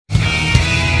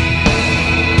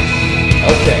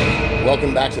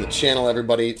Welcome back to the channel,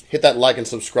 everybody. Hit that like and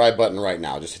subscribe button right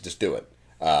now. Just do it.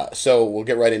 So we'll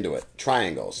get right into it.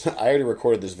 Triangles. I already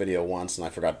recorded this video once and I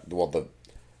forgot, well,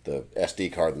 the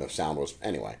SD card and the sound was,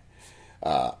 anyway.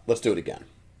 Let's do it again.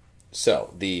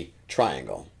 So, the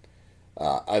triangle.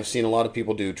 I've seen a lot of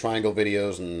people do triangle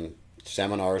videos and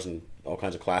seminars and all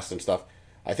kinds of classes and stuff.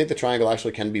 I think the triangle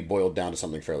actually can be boiled down to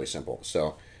something fairly simple.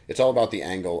 So, it's all about the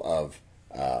angle of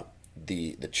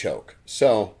the choke.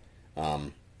 So,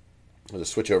 let's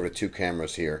switch over to two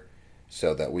cameras here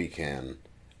so that we can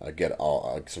get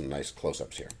some nice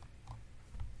close-ups here.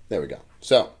 There we go.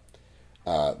 So,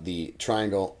 the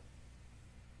triangle,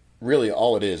 really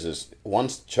all it is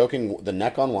choking the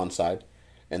neck on one side,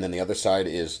 and then the other side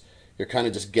is you're kind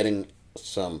of just getting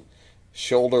some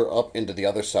shoulder up into the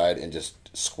other side and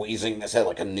just squeezing this head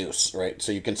like a noose, right?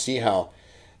 So you can see how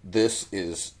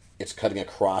it's cutting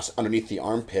across underneath the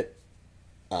armpit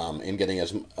and getting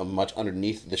as much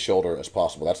underneath the shoulder as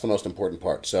possible. That's the most important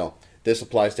part. So this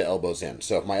applies to elbows in.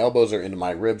 So if my elbows are into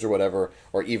my ribs or whatever,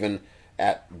 or even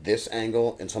at this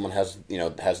angle, and someone has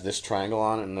this triangle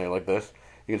on and they're like this,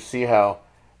 you can see how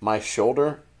my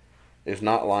shoulder is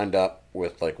not lined up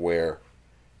with like where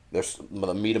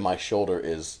the meat of my shoulder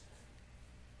is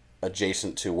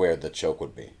adjacent to where the choke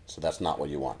would be. So that's not what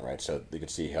you want, right? So you can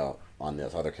see how on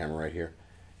this other camera right here,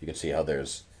 you can see how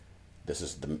there's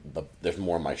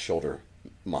more of my shoulder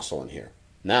muscle in here.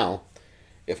 Now,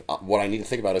 what I need to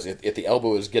think about is if the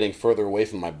elbow is getting further away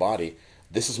from my body,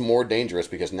 this is more dangerous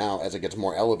because now as it gets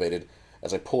more elevated,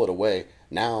 as I pull it away,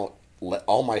 now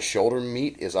all my shoulder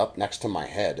meat is up next to my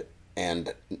head,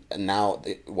 and now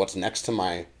what's next to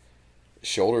my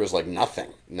shoulder is like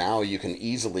nothing. Now you can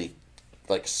easily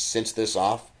like cinch this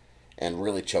off and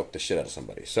really choke the shit out of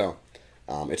somebody. So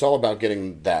it's all about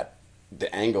getting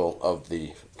the angle of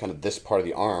the kind of this part of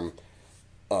the arm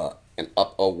and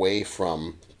up away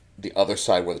from the other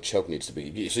side where the choke needs to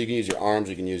be. So you can use your arms,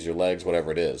 you can use your legs,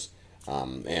 whatever it is.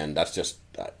 And that's just,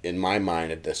 in my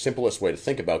mind, the simplest way to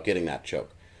think about getting that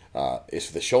choke.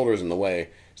 If the shoulder's in the way,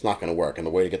 it's not going to work. And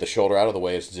the way to get the shoulder out of the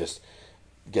way is to just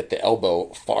get the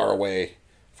elbow farther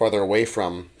away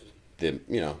from the,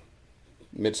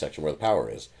 midsection where the power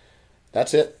is.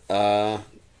 That's it. Let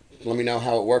me know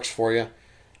how it works for you.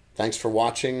 Thanks for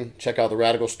watching. Check out the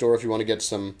Radical store if you want to get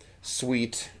some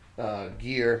sweet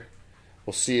gear.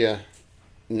 We'll see you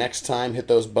next time. Hit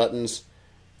those buttons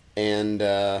and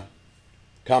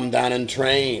come down and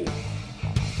train.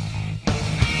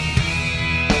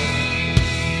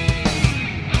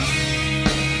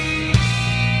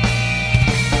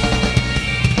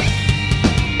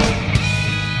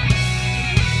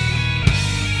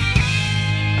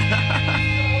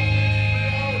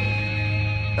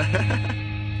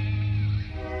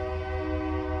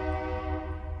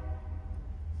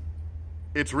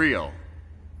 It's real.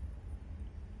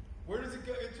 Where does it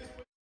go? It just